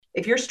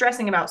if you're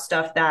stressing about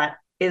stuff that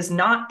is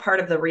not part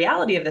of the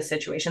reality of the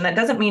situation, that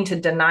doesn't mean to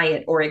deny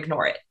it or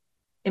ignore it.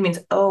 It means,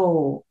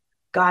 oh,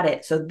 got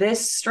it. So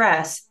this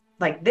stress,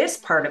 like this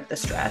part of the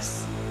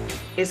stress,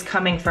 is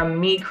coming from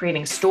me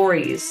creating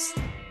stories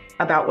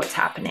about what's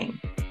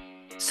happening.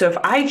 So if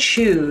I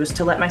choose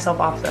to let myself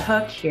off the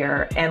hook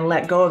here and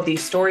let go of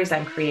these stories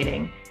I'm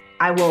creating,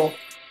 I will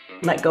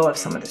let go of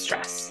some of the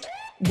stress.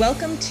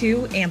 Welcome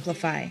to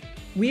Amplify.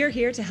 We are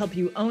here to help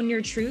you own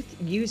your truth,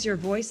 use your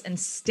voice, and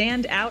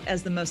stand out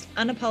as the most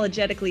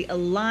unapologetically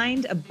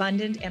aligned,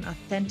 abundant, and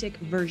authentic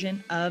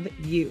version of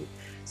you,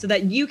 so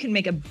that you can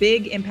make a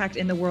big impact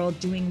in the world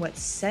doing what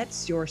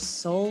sets your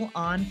soul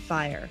on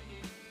fire.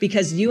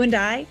 Because you and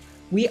I,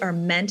 we are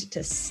meant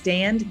to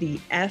stand the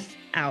F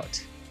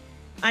out.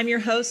 I'm your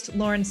host,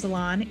 Lauren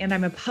Salon, and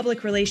I'm a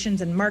public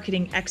relations and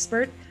marketing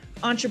expert,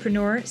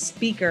 entrepreneur,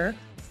 speaker,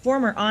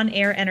 former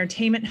on-air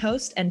entertainment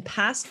host, and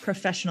past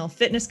professional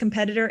fitness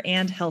competitor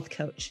and health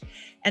coach.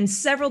 And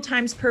several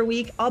times per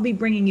week, I'll be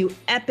bringing you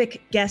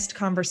epic guest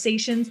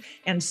conversations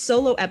and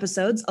solo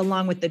episodes,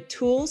 along with the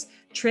tools,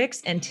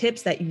 tricks, and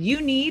tips that you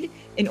need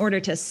in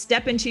order to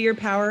step into your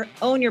power,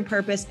 own your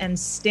purpose, and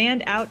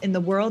stand out in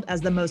the world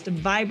as the most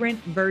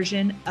vibrant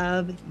version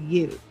of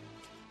you.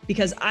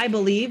 Because I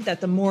believe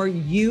that the more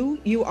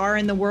you are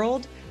in the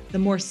world, the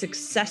more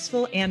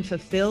successful and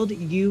fulfilled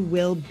you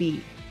will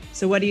be.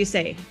 So what do you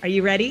say? Are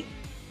you ready?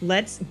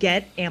 Let's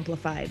get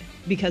amplified,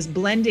 because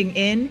blending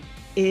in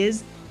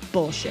is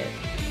bullshit.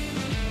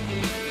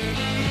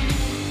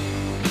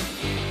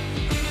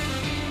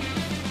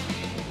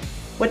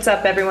 What's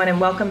up, everyone,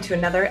 and welcome to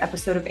another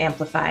episode of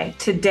Amplify.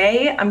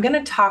 Today, I'm going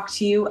to talk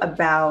to you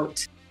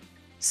about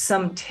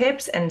some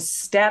tips and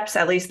steps,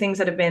 at least things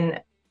that have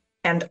been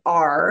and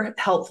are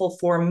helpful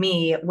for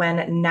me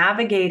when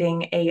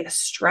navigating a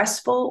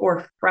stressful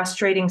or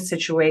frustrating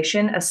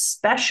situation,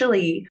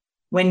 especially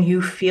when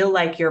you feel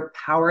like you're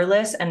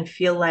powerless and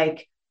feel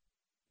like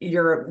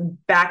your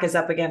back is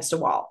up against a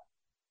wall.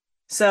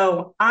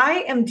 So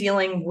I am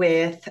dealing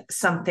with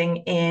something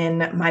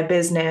in my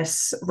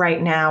business right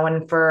now,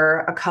 and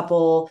for a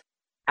couple,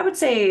 I would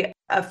say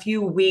a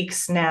few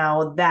weeks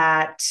now,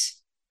 that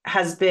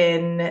has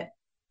been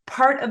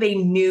part of a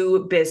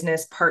new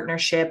business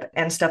partnership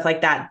and stuff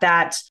like that,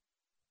 that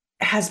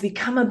has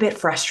become a bit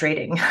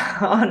frustrating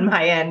on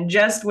my end,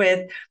 just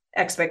with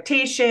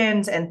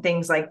expectations and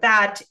things like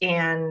that,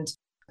 and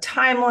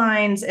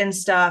timelines and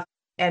stuff,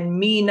 and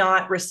me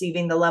not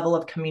receiving the level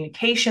of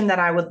communication that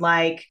I would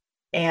like,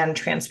 and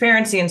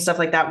transparency and stuff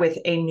like that with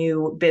a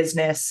new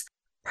business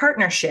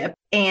partnership.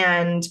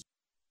 And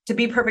to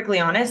be perfectly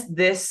honest,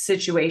 this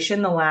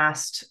situation, the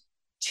last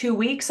 2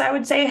 weeks, I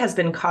would say, has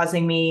been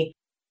causing me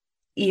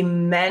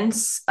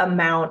immense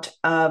amount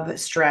of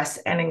stress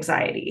and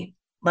anxiety,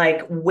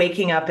 like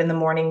waking up in the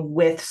morning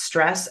with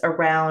stress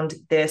around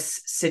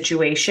this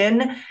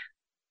situation.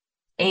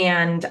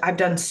 And I've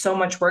done so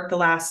much work the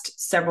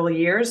last several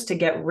years to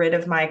get rid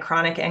of my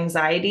chronic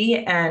anxiety.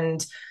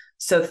 And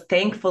so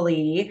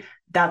thankfully,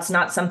 that's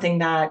not something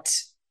that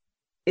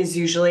is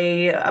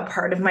usually a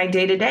part of my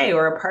day-to-day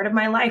or a part of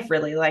my life,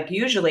 really. Like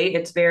usually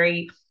it's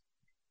very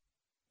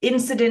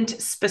incident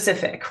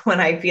specific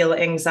when I feel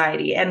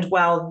anxiety. And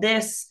while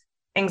this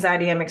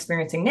anxiety I'm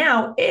experiencing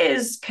now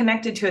is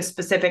connected to a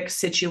specific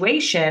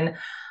situation,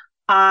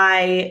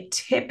 I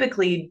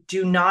typically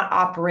do not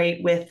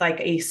operate with like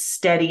a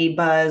steady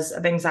buzz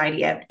of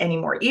anxiety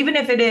anymore, even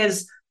if it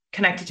is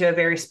connected to a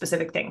very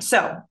specific thing.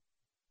 So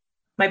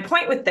my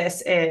point with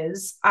this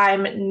is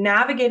I'm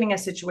navigating a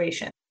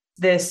situation,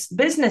 this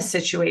business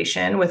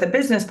situation with a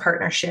business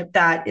partnership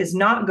that is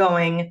not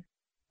going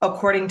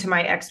according to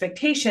my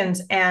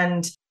expectations.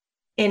 And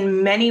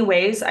in many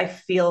ways, I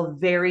feel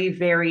very,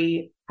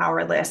 very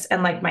powerless,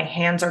 and like my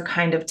hands are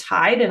kind of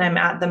tied and I'm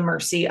at the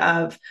mercy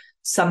of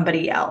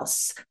somebody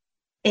else.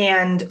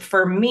 And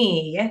for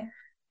me,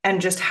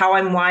 and just how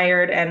I'm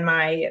wired and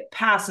my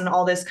past and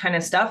all this kind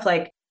of stuff,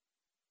 like,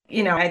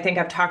 I think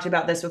I've talked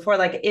about this before,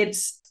 like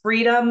it's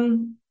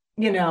freedom,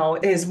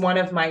 is one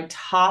of my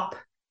top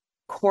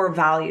core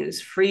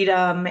values,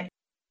 freedom.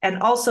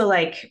 And also,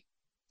 like,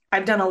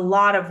 I've done a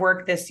lot of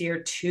work this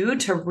year too,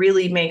 to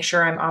really make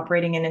sure I'm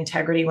operating in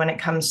integrity when it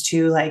comes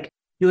to like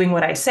doing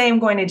what I say I'm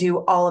going to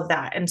do, all of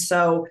that. And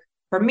so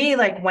for me,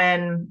 like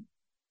when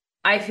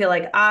I feel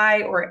like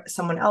I or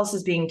someone else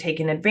is being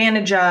taken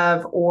advantage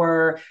of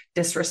or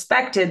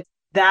disrespected,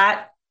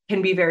 that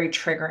can be very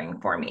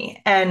triggering for me.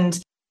 And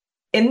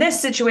in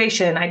this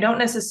situation, I don't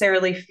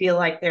necessarily feel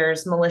like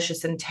there's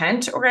malicious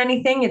intent or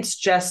anything. It's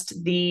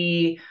just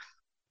the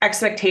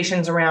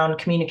expectations around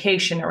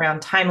communication,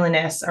 around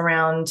timeliness,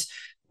 around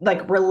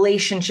like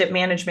relationship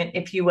management,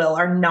 if you will,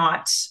 are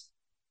not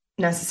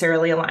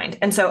necessarily aligned.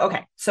 And so,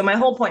 okay, so my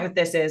whole point with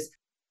this is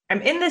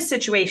I'm in this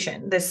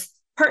situation, this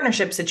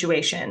partnership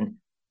situation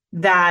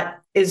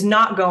that is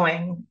not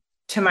going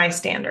to my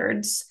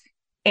standards.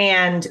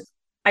 And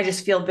I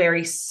just feel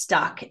very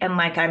stuck and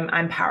like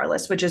I'm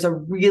powerless, which is a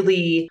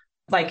really,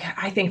 like,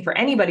 I think for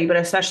anybody, but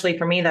especially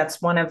for me,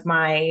 that's one of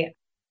my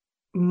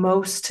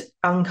most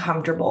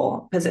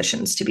uncomfortable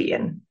positions to be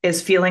in,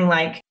 is feeling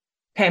like,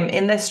 okay, I'm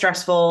in this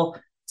stressful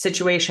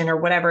situation or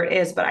whatever it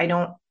is, but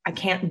I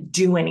can't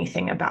do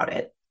anything about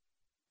it.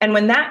 And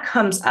when that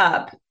comes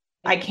up,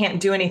 I can't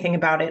do anything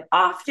about it,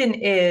 often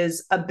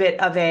is a bit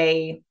of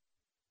a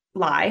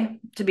lie,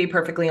 to be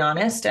perfectly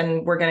honest.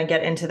 And we're going to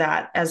get into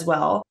that as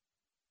well.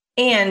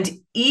 And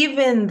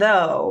even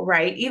though,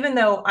 right, even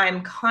though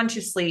I'm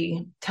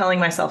consciously telling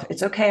myself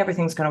it's okay,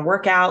 everything's going to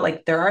work out,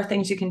 like there are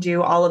things you can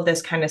do, all of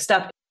this kind of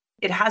stuff,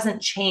 it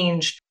hasn't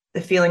changed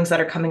the feelings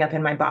that are coming up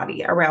in my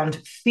body around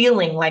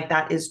feeling like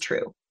that is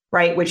true,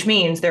 right? Which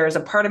means there is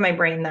a part of my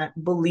brain that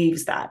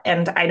believes that.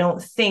 And I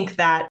don't think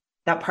that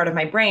that part of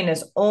my brain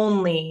is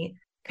only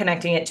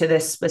connecting it to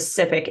this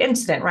specific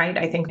incident, right?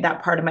 I think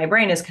that part of my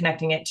brain is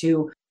connecting it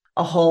to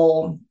a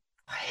whole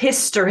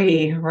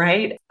history,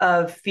 right,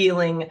 of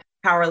feeling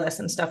powerless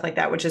and stuff like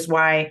that, which is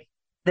why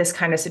this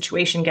kind of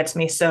situation gets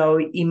me so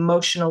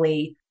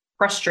emotionally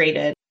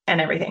frustrated and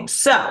everything.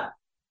 So,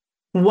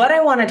 what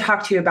I want to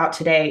talk to you about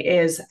today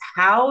is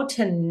how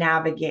to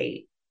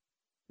navigate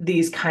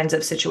these kinds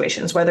of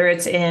situations, whether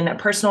it's in a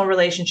personal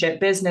relationship,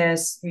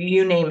 business,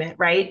 you name it,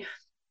 right?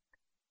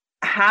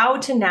 How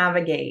to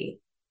navigate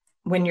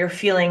when you're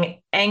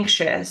feeling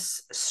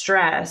anxious,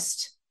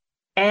 stressed,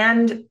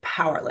 and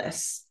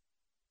powerless.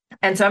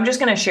 And so I'm just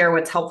going to share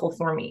what's helpful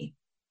for me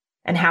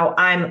and how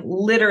I'm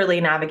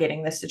literally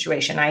navigating this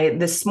situation.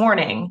 This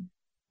morning,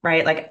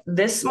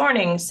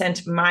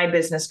 sent my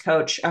business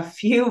coach a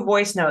few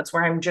voice notes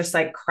where I'm just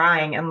like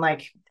crying and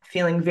like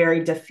feeling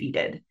very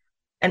defeated.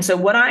 And so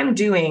what I'm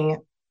doing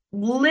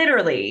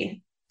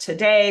literally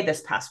today,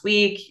 this past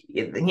week,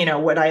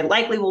 what I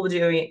likely will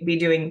be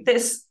doing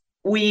this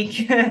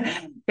week,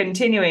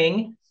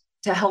 continuing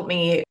to help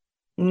me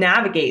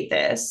navigate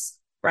this,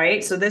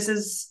 right? So this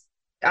is,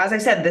 as I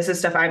said, this is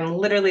stuff I'm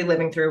literally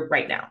living through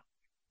right now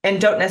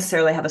and don't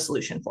necessarily have a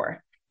solution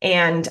for.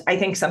 And I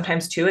think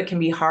sometimes too, it can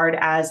be hard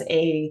as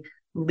a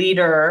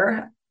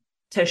leader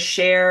to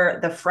share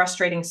the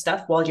frustrating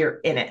stuff while you're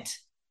in it,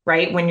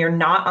 right? When you're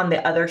not on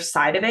the other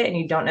side of it and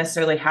you don't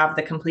necessarily have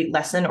the complete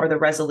lesson or the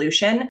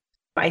resolution.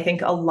 I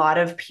think a lot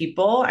of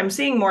people, I'm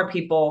seeing more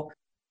people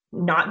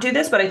not do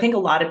this, but I think a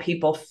lot of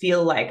people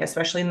feel like,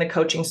 especially in the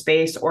coaching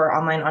space or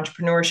online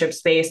entrepreneurship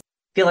space,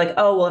 feel like,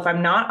 oh, well, if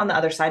I'm not on the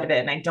other side of it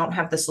and I don't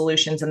have the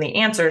solutions and the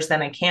answers,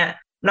 then I'm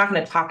not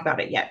going to talk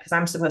about it yet because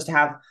I'm supposed to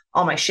have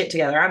all my shit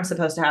together. I'm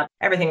supposed to have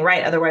everything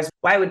right. Otherwise,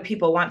 why would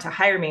people want to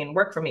hire me and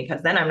work for me?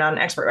 Because then I'm not an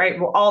expert, right?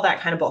 Well, all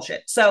that kind of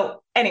bullshit.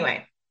 So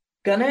anyway,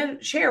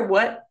 gonna share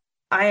what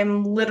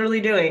I'm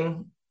literally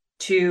doing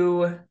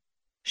to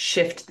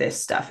shift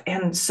this stuff.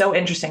 And so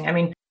interesting. I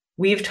mean,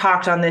 we've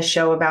talked on this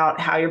show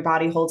about how your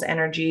body holds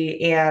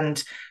energy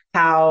and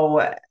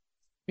how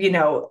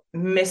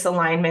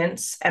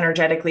misalignments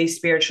energetically,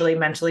 spiritually,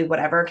 mentally,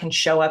 whatever can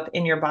show up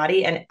in your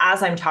body. And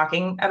as I'm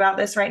talking about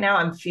this right now,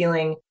 I'm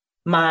feeling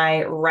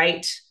my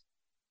right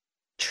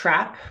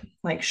trap,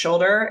 like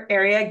shoulder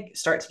area,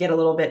 start to get a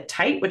little bit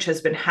tight, which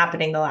has been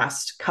happening the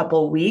last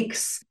couple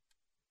weeks.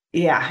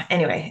 Yeah.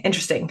 Anyway,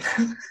 interesting.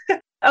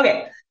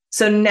 Okay.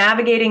 So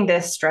navigating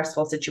this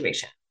stressful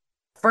situation.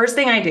 First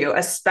thing I do,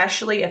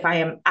 especially if I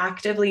am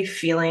actively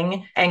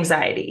feeling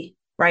anxiety,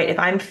 right? If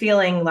I'm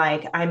feeling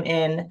like I'm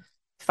in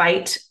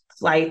fight,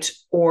 flight,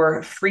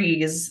 or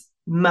freeze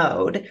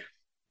mode,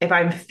 if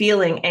I'm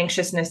feeling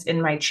anxiousness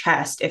in my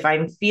chest, if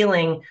I'm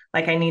feeling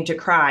like I need to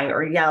cry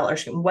or yell or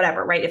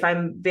whatever, right? If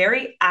I'm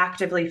very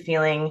actively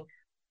feeling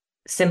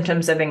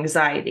symptoms of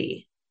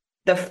anxiety,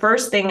 the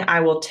first thing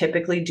I will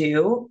typically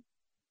do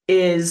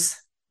is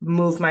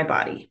move my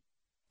body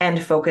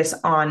and focus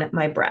on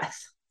my breath.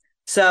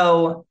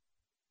 So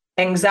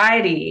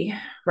anxiety,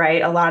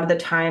 right, a lot of the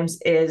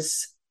times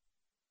is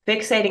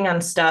fixating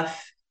on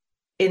stuff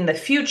in the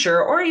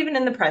future or even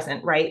in the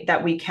present, right,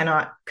 that we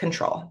cannot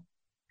control.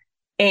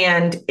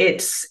 And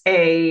it's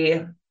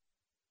a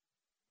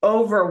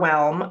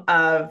overwhelm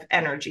of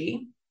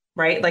energy,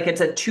 right? Like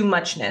it's a too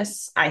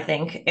muchness. I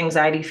think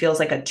anxiety feels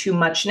like a too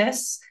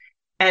muchness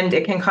and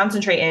it can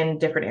concentrate in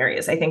different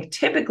areas. I think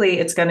typically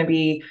it's going to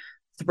be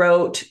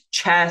throat,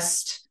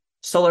 chest,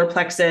 solar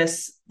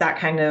plexus, that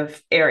kind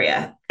of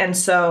area. And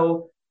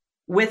so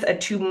with a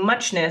too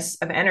muchness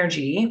of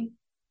energy,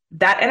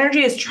 that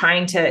energy is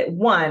trying to,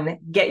 one,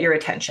 get your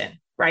attention,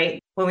 right?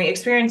 When we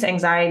experience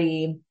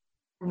anxiety,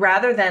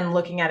 rather than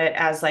looking at it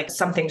as like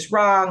something's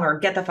wrong or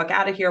get the fuck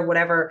out of here,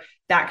 whatever,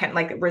 that kind of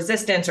like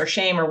resistance or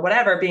shame or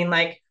whatever, being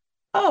like,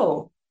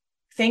 oh,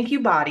 thank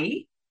you,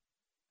 body.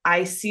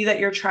 I see that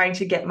you're trying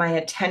to get my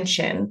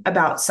attention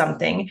about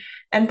something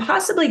and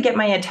possibly get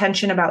my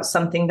attention about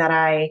something that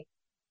I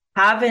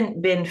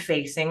haven't been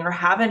facing or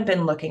haven't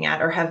been looking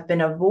at or have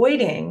been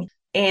avoiding.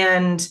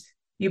 And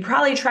you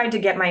probably tried to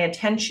get my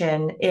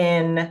attention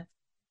in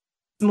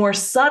more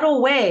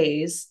subtle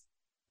ways,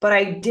 but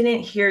I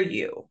didn't hear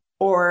you,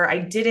 or I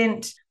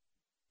didn't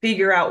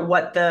figure out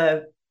what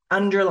the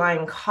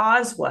underlying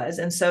cause was.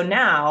 And so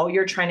now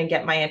you're trying to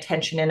get my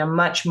attention in a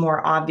much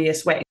more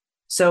obvious way.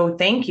 So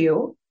thank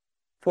you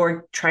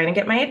for trying to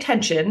get my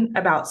attention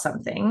about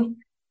something.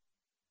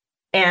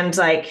 And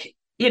like,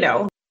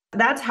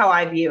 that's how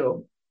I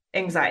view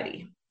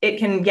anxiety. It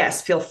can,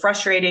 yes, feel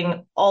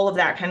frustrating, all of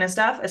that kind of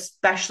stuff,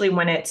 especially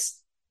when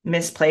it's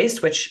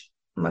misplaced, which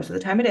most of the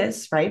time it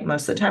is, right?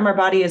 Most of the time our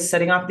body is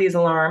setting off these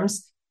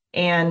alarms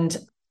and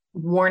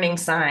warning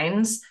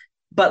signs,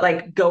 but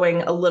like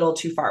going a little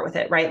too far with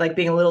it, right? Like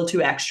being a little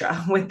too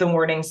extra with the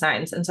warning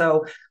signs. And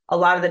so a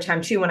lot of the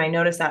time too, when I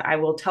notice that, I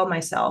will tell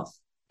myself,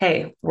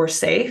 hey, we're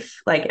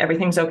safe. Like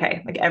everything's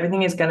okay. Like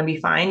everything is going to be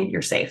fine.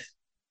 You're safe.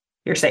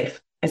 You're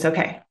safe. It's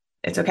okay.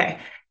 It's okay.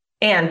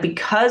 And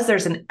because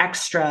there's an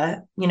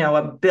extra,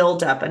 a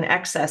buildup, an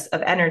excess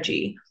of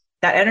energy,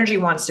 that energy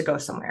wants to go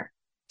somewhere.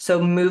 So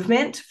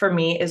movement for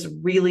me is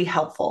really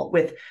helpful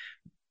with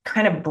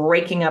kind of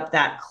breaking up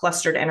that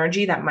clustered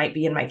energy that might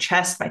be in my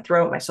chest, my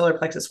throat, my solar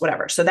plexus,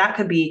 whatever. So that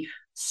could be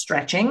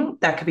stretching,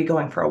 that could be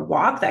going for a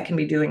walk, that can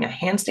be doing a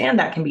handstand,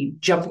 that can be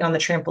jumping on the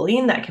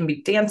trampoline, that can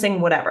be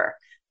dancing, whatever,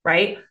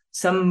 right?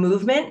 Some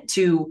movement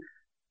to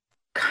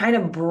kind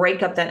of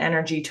break up that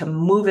energy, to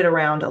move it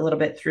around a little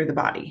bit through the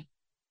body.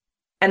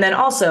 And then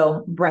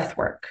also breath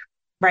work,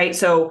 right?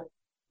 So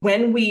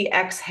when we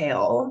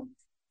exhale,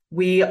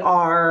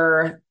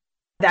 that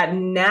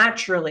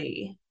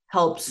naturally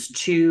helps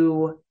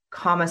to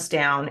calm us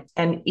down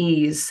and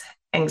ease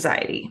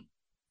anxiety.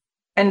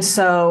 And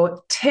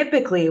so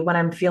typically when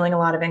I'm feeling a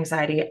lot of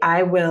anxiety,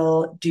 I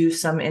will do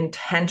some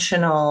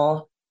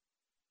intentional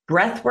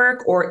breath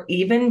work or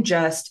even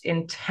just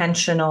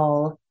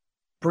intentional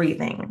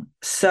breathing.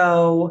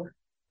 So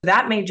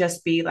that may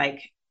just be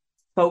like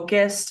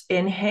focused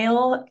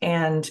inhale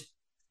and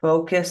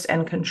focused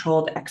and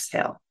controlled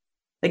exhale.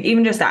 Like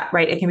even just that,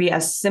 right? It can be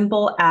as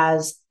simple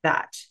as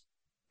that.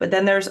 But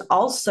then there's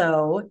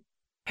also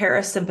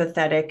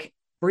parasympathetic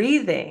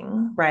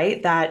breathing,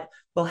 right? That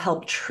will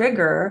help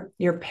trigger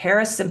your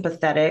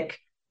parasympathetic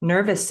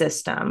nervous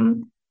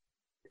system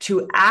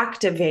to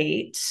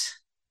activate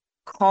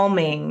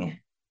calming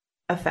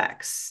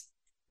effects,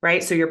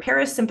 right? So your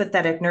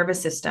parasympathetic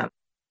nervous system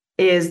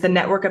is the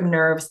network of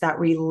nerves that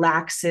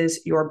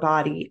relaxes your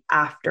body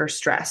after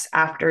stress,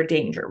 after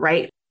danger,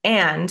 right?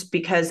 And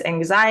because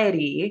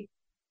anxiety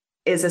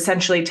is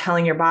essentially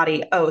telling your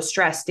body, oh,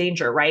 stress,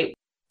 danger, right?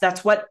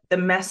 That's what the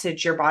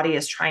message your body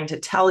is trying to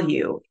tell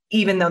you,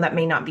 even though that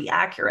may not be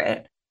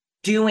accurate.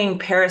 Doing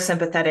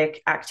parasympathetic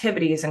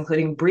activities,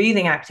 including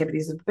breathing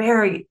activities, is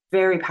very,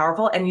 very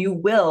powerful. And you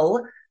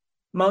will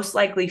most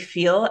likely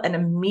feel an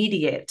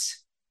immediate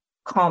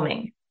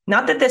calming.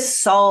 Not that this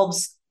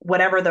solves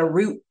whatever the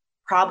root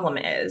problem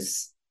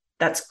is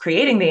that's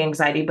creating the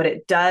anxiety, but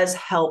it does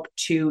help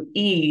to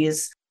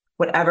ease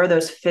whatever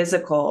those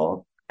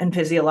physical and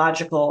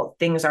physiological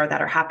things are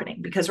that are happening.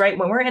 Because, right,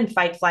 when we're in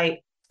fight, flight,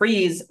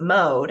 freeze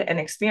mode and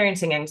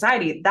experiencing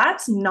anxiety,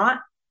 that's not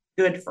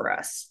good for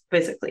us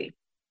physically.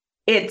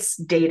 It's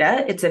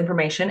data, it's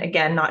information.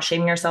 Again, not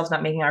shaming ourselves,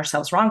 not making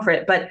ourselves wrong for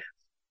it. But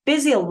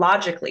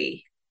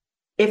physiologically,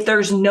 if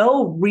there's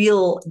no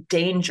real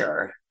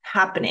danger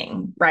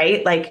happening,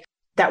 right, like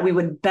that we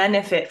would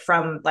benefit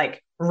from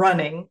like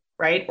running,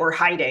 right, or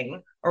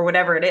hiding or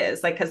whatever it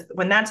is, like, because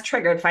when that's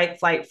triggered, fight,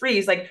 flight,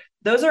 freeze, like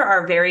those are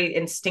our very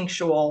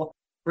instinctual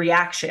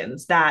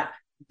reactions that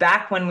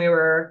back when we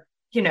were,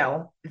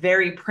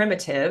 very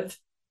primitive,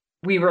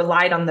 we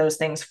relied on those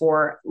things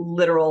for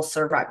literal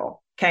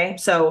survival. Okay.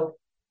 So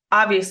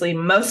obviously,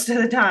 most of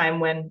the time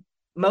when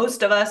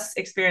most of us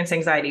experience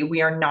anxiety,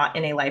 we are not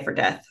in a life or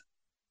death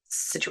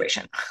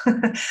situation.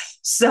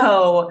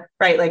 So,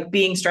 right, like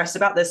being stressed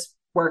about this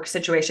work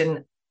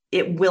situation,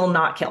 it will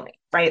not kill me,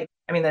 right?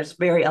 I mean, there's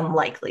very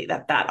unlikely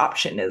that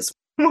option is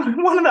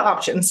one of the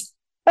options.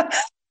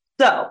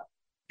 So,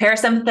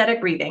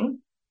 parasympathetic breathing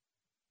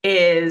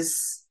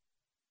is,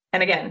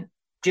 and again,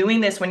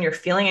 doing this when you're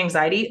feeling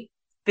anxiety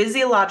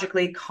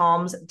physiologically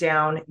calms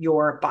down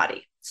your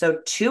body. So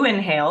 2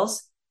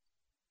 inhales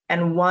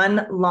and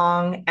 1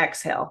 long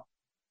exhale.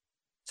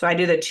 So I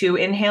do the 2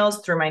 inhales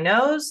through my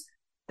nose,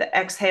 the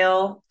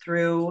exhale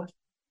through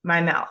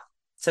my mouth.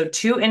 So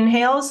 2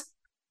 inhales.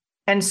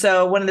 And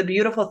so one of the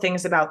beautiful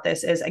things about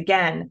this is,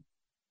 again,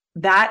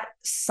 that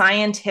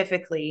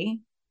scientifically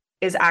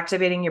is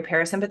activating your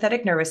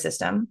parasympathetic nervous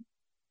system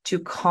to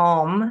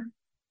calm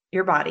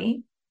your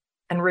body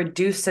and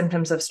reduce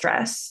symptoms of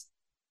stress.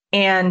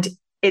 And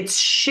it's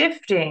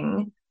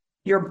shifting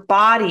your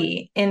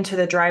body into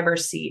the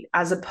driver's seat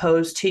as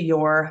opposed to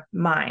your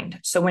mind.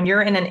 So when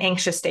you're in an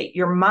anxious state,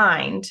 your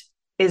mind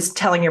is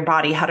telling your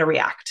body how to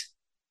react.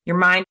 Your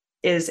mind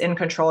is in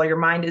control. Your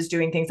mind is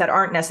doing things that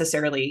aren't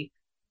necessarily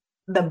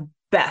the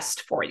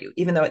best for you,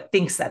 even though it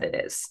thinks that it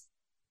is.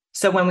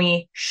 So when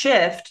we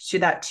shift to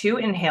that 2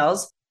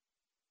 inhales,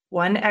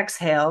 1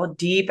 exhale,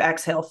 deep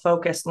exhale,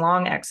 focused,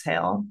 long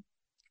exhale,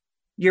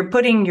 you're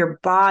putting your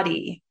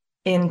body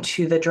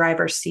into the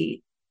driver's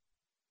seat.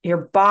 Your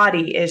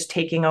body is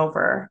taking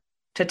over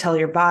to tell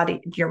your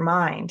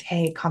mind,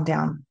 hey, calm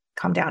down,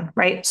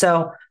 right?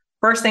 So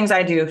first things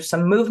I do,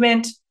 some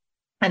movement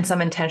and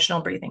some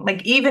intentional breathing.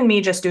 Like even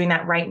me just doing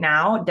that right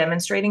now,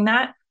 demonstrating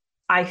that,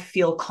 I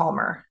feel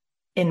calmer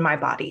in my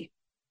body,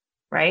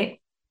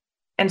 right?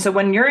 And so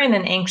when you're in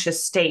an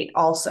anxious state,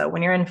 also,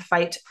 when you're in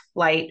fight,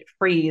 flight,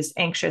 freeze,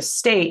 anxious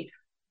state,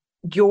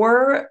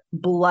 your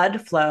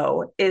blood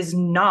flow is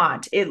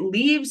not, it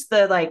leaves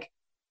the like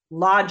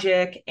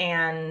logic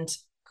and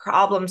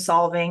problem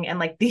solving and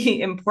like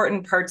the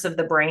important parts of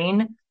the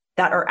brain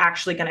that are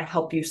actually going to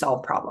help you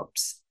solve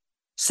problems.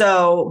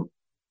 So,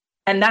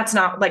 and that's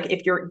not like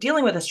if you're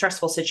dealing with a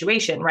stressful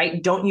situation,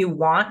 right? Don't you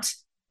want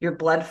your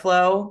blood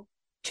flow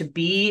to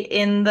be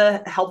in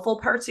the helpful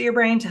parts of your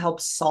brain to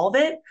help solve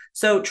it?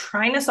 So,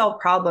 trying to solve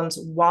problems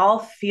while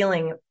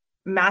feeling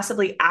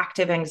massively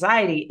active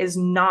anxiety is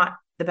not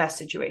the best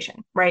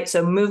situation, right?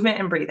 So, movement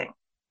and breathing.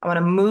 I want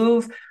to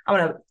move. I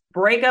want to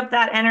break up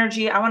that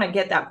energy. I want to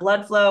get that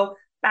blood flow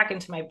back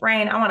into my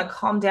brain. I want to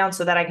calm down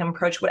so that I can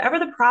approach whatever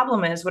the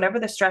problem is, whatever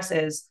the stress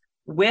is,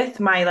 with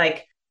my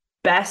like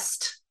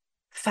best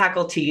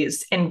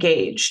faculties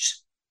engaged,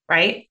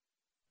 right?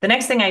 The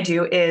next thing I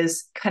do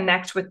is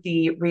connect with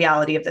the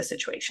reality of the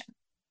situation.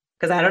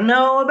 Because I don't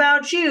know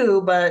about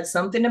you, but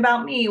something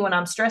about me, when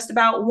I'm stressed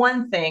about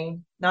one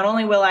thing, not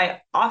only will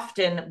I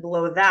often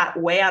blow that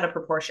way out of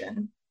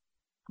proportion,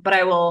 but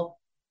I will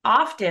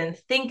often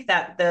think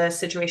that the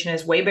situation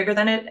is way bigger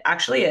than it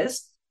actually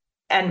is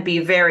and be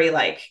very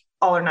like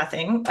all or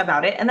nothing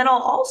about it. And then I'll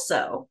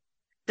also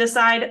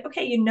decide,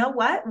 okay, you know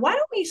what? Why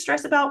don't we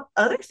stress about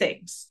other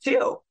things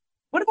too?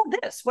 What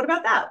about this? What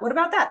about that? What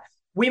about that?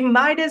 We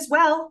might as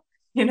well,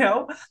 you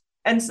know?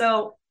 And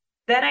so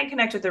then I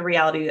connect with the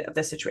reality of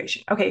the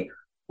situation. Okay,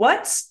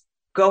 what's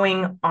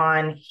going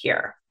on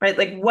here, right?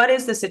 Like, what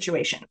is the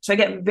situation? So I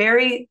get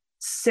very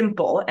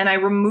simple and I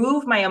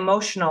remove my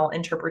emotional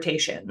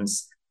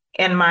interpretations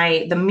and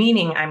the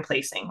meaning I'm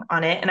placing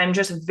on it. And I'm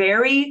just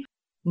very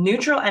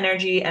neutral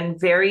energy and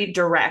very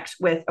direct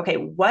with, okay,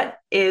 what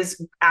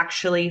is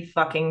actually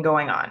fucking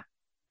going on?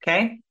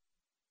 Okay.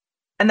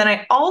 And then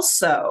I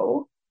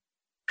also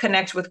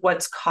connect with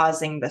what's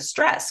causing the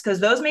stress, because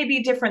those may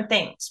be different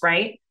things,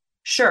 right?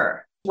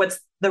 Sure. What's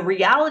the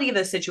reality of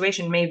the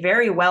situation may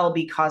very well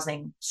be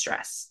causing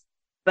stress.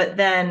 But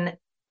then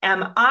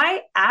am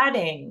I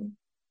adding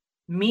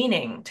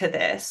meaning to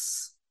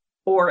this?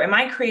 Or am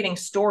I creating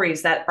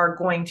stories that are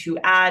going to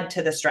add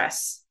to the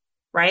stress,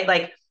 right?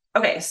 Like,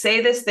 okay,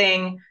 say this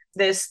thing,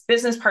 this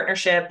business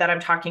partnership that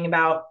I'm talking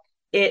about,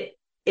 it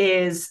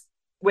is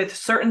with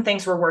certain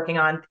things we're working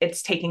on,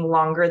 it's taking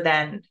longer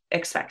than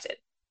expected.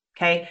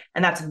 Okay.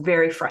 And that's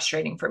very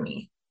frustrating for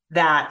me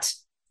that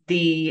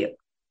the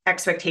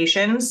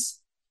expectations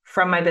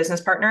from my business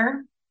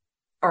partner,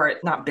 or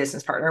not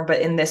business partner,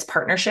 but in this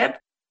partnership,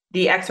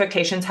 the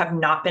expectations have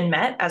not been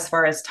met as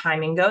far as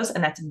timing goes.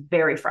 And that's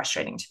very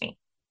frustrating to me,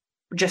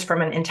 just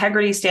from an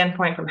integrity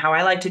standpoint, from how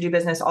I like to do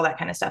business, all that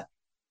kind of stuff.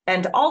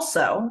 And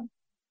also,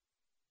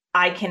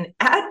 I can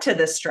add to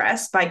the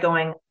stress by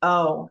going,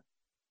 oh,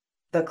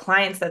 the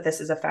clients that this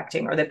is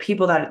affecting or the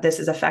people that this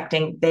is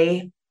affecting,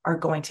 they are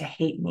going to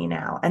hate me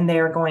now. And they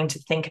are going to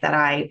think that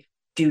I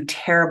do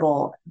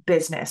terrible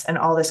business and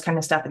all this kind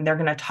of stuff. And they're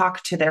going to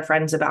talk to their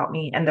friends about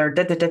me and they're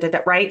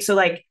right. So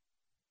like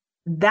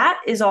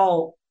that is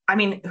all, I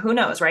mean, who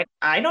knows, right?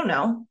 I don't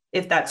know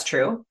if that's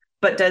true,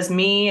 but does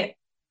me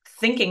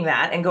thinking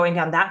that and going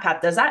down that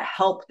path, does that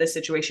help the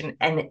situation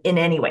and in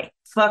any way?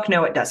 Fuck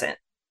no, it doesn't.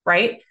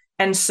 Right.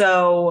 And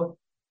so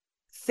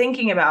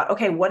thinking about,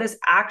 okay, what is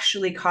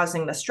actually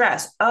causing the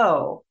stress?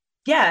 Oh,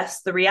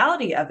 yes, the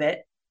reality of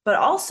it, but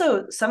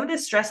also some of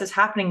this stress is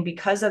happening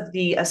because of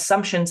the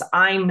assumptions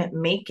I'm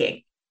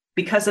making,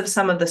 because of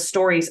some of the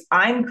stories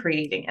I'm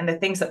creating and the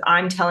things that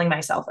I'm telling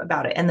myself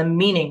about it and the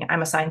meaning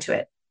I'm assigned to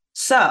it.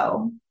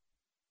 So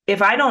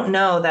if I don't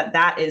know that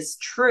that is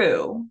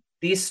true,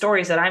 these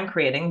stories that I'm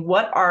creating,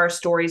 what are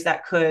stories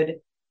that could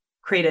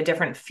create a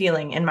different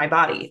feeling in my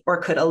body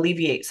or could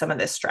alleviate some of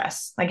this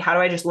stress? Like, how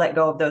do I just let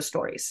go of those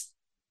stories?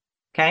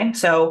 Okay.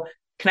 So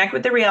connect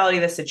with the reality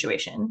of the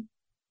situation,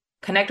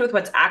 connect with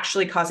what's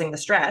actually causing the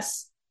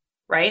stress,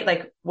 right?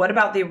 Like, what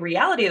about the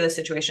reality of the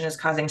situation is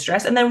causing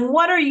stress? And then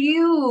what are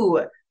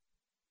you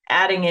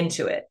adding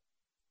into it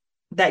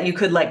that you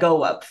could let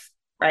go of,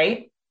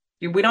 right?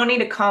 We don't need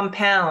to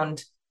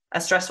compound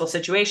a stressful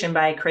situation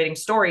by creating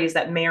stories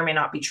that may or may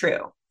not be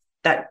true,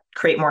 that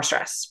create more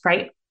stress,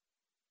 right?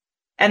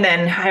 And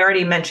then I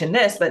already mentioned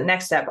this, but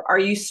next step, are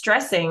you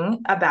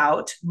stressing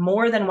about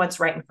more than what's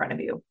right in front of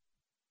you?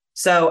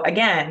 So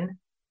again,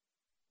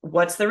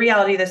 what's the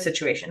reality of the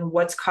situation?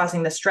 What's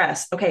causing the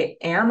stress? Okay,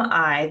 am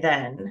I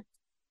then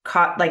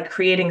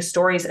creating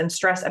stories and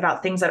stress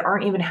about things that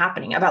aren't even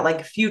happening, about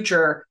like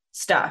future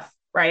stuff,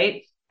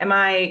 right? Am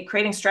I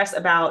creating stress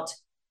about,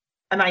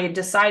 am I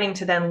deciding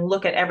to then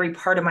look at every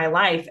part of my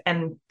life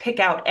and pick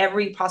out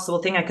every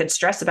possible thing I could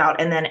stress about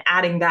and then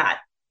adding that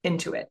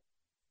into it,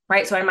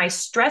 right? So am I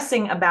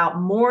stressing about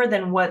more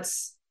than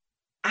what's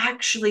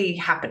actually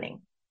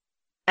happening?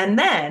 And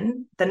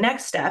then the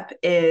next step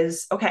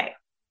is, okay,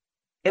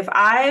 if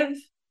I've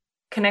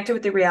connected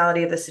with the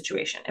reality of the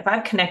situation, if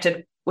I've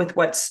connected with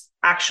what's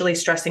actually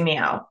stressing me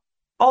out,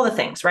 all the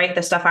things, right?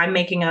 The stuff I'm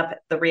making up,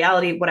 the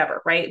reality,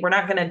 whatever, right? We're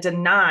not going to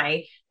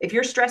deny if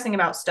you're stressing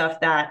about stuff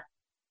that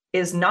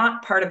is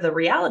not part of the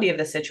reality of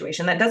the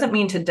situation, that doesn't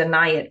mean to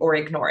deny it or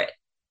ignore it.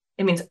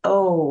 It means,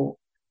 oh,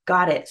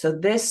 got it. So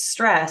this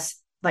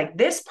stress, like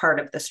this part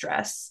of the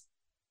stress,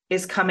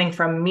 is coming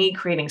from me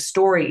creating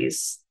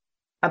stories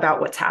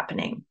about what's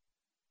happening.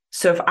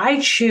 So if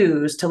I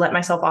choose to let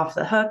myself off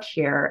the hook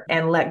here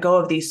and let go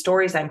of these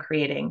stories I'm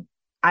creating,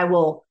 I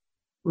will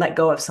let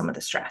go of some of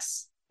the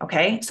stress.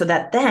 Okay. So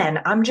that then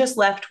I'm just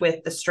left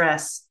with the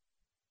stress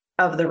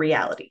of the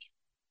reality,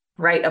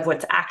 right? Of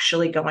what's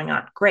actually going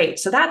on. Great.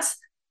 So that's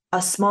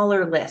a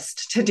smaller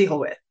list to deal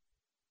with.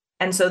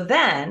 And so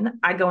then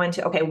I go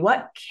into, okay,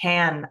 what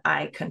can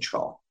I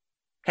control?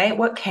 Okay.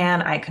 What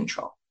can I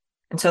control?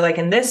 And so like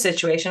in this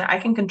situation, I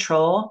can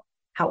control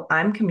how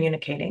I'm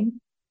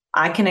communicating.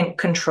 I can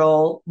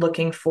control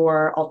looking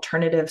for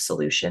alternative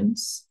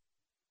solutions.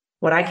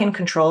 What I can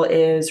control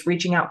is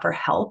reaching out for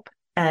help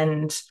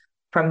and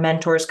from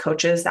mentors,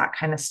 coaches, that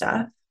kind of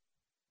stuff.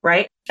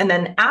 Right. And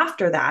then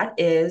after that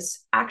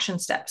is action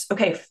steps.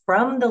 Okay.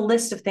 From the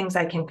list of things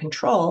I can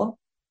control,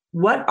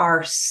 what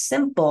are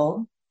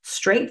simple,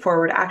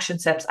 straightforward action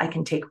steps I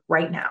can take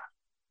right now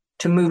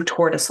to move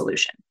toward a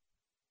solution?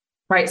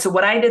 Right. So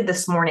what I did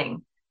this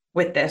morning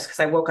with this, because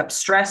I woke up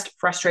stressed,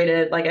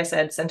 frustrated, like I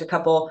said, sent a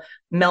couple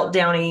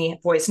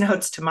meltdowny voice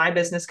notes to my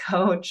business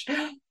coach,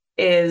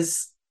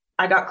 is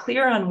I got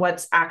clear on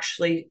what's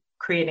actually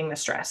creating the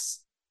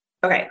stress.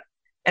 Okay.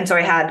 And so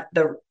I had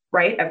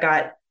I've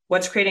got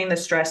what's creating the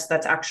stress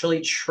that's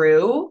actually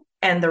true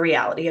and the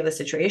reality of the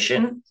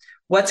situation.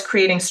 What's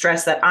creating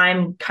stress that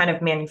I'm kind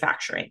of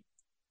manufacturing.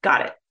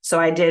 Got it. So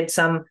I did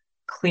some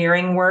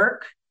clearing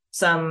work,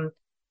 some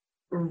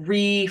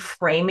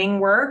reframing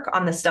work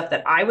on the stuff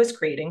that I was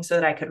creating so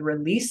that I could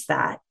release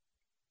that.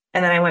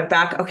 And then I went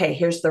back, okay,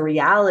 here's the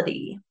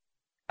reality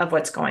of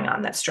what's going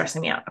on that's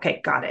stressing me out.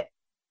 Okay, got it.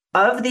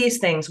 Of these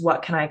things,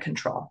 what can I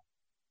control?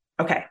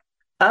 Okay.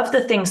 Of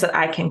the things that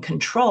I can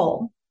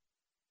control,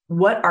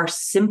 what are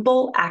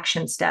simple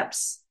action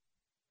steps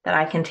that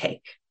I can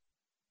take?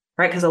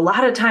 Right? Because a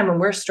lot of time when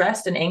we're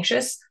stressed and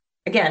anxious,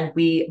 again,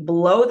 we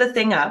blow the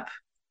thing up.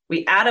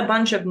 We add a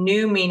bunch of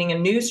new meaning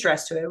and new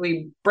stress to it.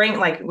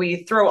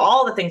 We throw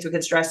all the things we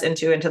could stress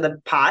into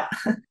the pot.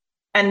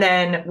 And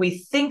then we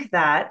think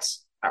that,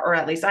 or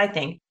at least I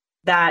think,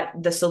 that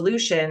the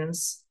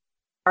solutions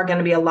are going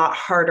to be a lot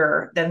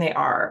harder than they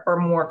are, or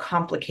more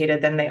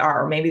complicated than they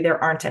are, or maybe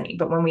there aren't any.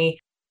 But when we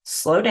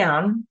slow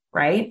down,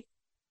 right,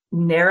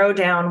 narrow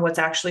down what's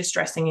actually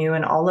stressing you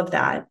and all of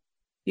that,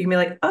 you can be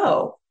like,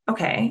 oh,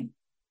 okay,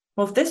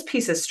 well, if this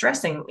piece is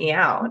stressing me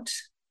out,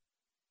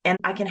 and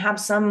I can have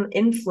some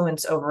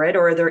influence over it,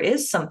 or there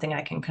is something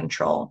I can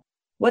control,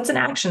 what's an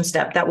action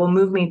step that will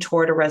move me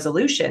toward a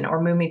resolution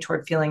or move me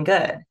toward feeling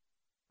good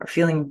or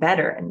feeling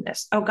better in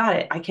this? Oh, got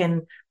it. I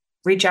can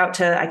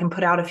I can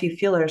put out a few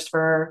feelers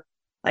for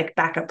like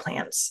backup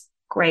plans.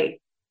 Great.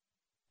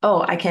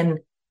 Oh, I can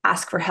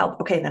ask for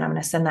help. Okay, then I'm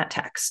going to send that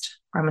text,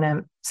 or I'm going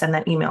to send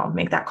that email,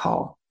 make that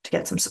call to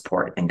get some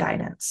support and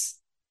guidance.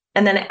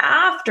 And then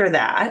after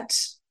that,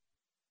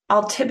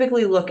 I'll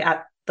typically look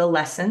at the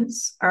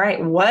lessons. All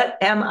right, what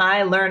am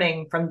I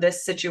learning from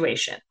this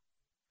situation?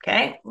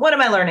 Okay, what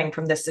am I learning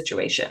from this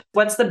situation?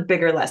 What's the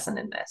bigger lesson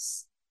in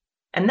this?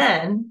 And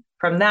then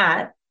from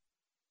that,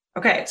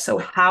 okay, so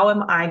how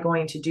am I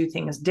going to do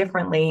things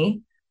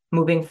differently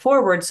moving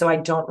forward so I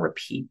don't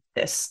repeat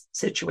this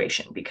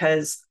situation?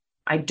 Because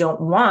I don't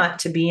want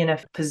to be in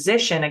a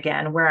position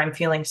again where I'm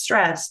feeling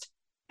stressed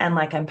and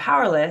like I'm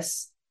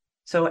powerless.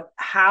 So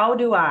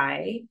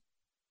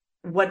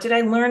what did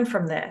I learn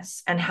from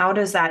this? And how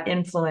does that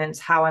influence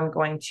how I'm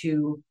going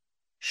to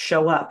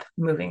show up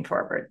moving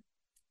forward?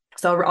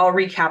 So I'll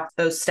recap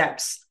those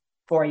steps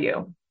for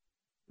you.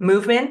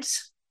 Movement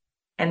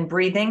and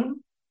breathing,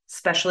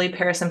 especially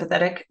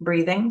parasympathetic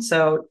breathing.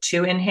 So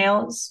 2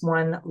 inhales,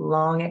 1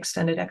 long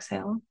extended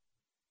exhale.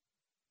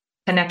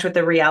 Connect with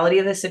the reality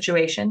of the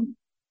situation.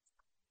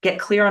 Get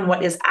clear on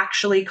what is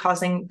actually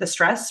causing the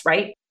stress,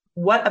 right?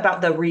 What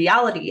about the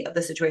reality of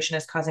the situation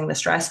is causing the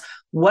stress?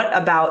 What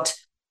about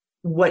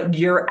what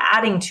you're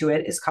adding to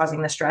it is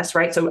causing the stress,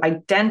 right? So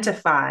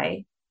identify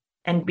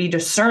and be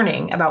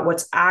discerning about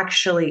what's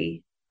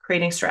actually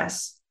creating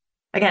stress.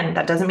 Again,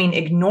 that doesn't mean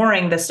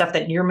ignoring the stuff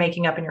that you're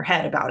making up in your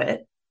head about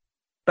it,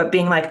 but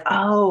being like,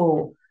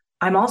 oh,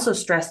 I'm also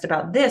stressed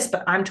about this,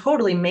 but I'm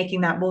totally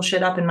making that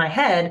bullshit up in my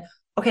head.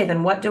 Okay,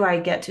 then what do I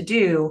get to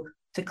do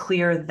to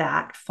clear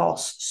that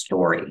false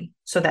story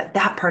so that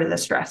that part of the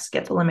stress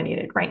gets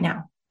eliminated right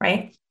now,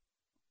 right?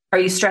 Are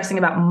you stressing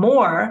about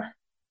more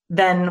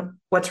than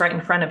what's right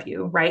in front of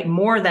you, right?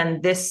 More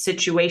than this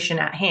situation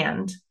at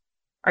hand?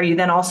 Are you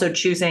then also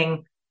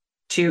choosing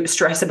to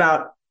stress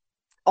about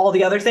all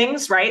the other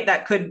things, right?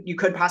 You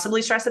could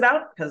possibly stress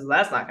about, because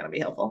that's not going to be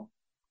helpful.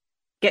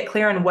 Get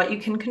clear on what you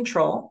can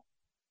control.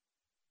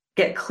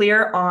 Get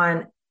clear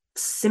on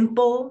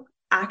simple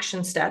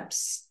action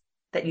steps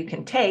that you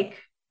can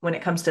take when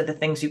it comes to the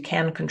things you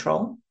can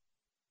control.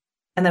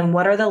 And then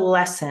what are the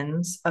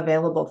lessons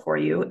available for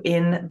you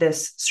in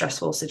this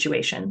stressful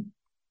situation?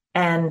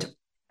 And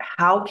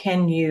how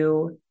can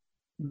you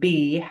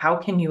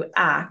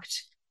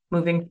act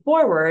moving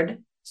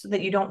forward so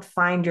that you don't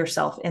find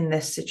yourself in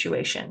this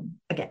situation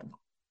again.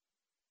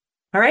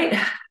 All right.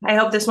 I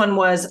hope this one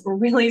was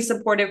really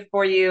supportive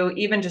for you.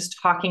 Even just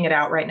talking it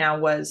out right now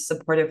was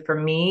supportive for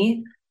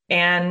me.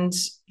 And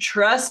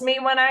trust me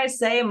when I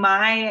say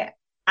my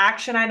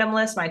action item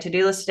list, my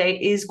to-do list today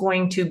is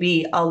going to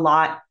be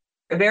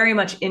very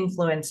much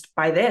influenced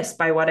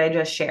by what I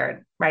just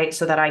shared, right?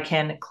 So that I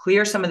can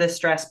clear some of this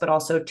stress, but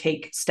also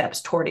take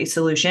steps toward a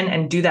solution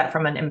and do that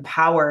from an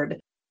empowered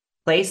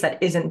place that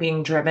isn't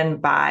being driven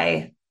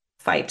by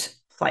fight,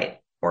 flight,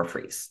 or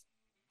freeze.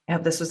 I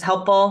hope this was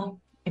helpful.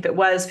 If it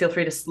was, feel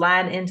free to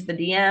slide into the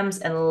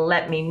DMs and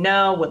let me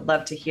know. Would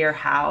love to hear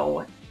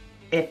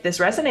if this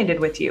resonated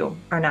with you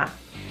or not.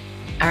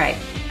 All right,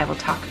 I will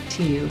talk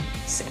to you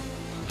soon.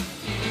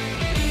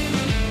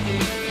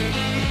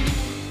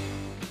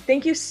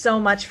 Thank you so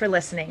much for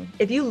listening.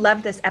 If you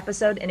loved this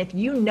episode and if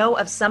you know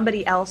of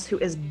somebody else who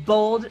is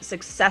bold,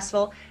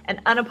 successful,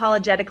 and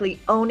unapologetically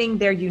owning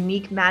their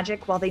unique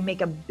magic while they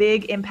make a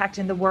big impact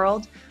in the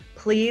world,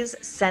 please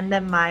send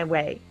them my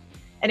way.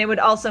 And it would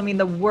also mean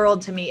the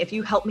world to me if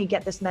you help me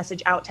get this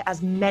message out to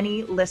as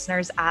many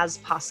listeners as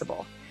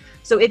possible.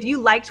 So if you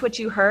liked what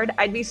you heard,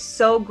 I'd be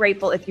so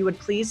grateful if you would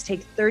please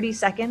take 30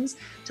 seconds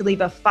to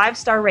leave a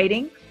 5-star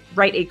rating,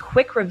 write a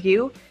quick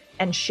review,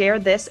 and share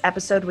this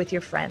episode with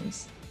your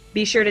friends.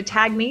 Be sure to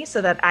tag me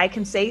so that I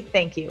can say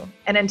thank you.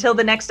 And until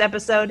the next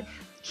episode,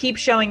 keep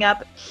showing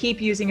up,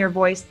 keep using your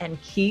voice, and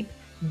keep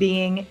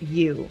being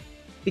you.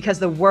 Because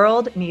the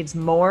world needs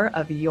more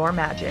of your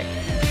magic.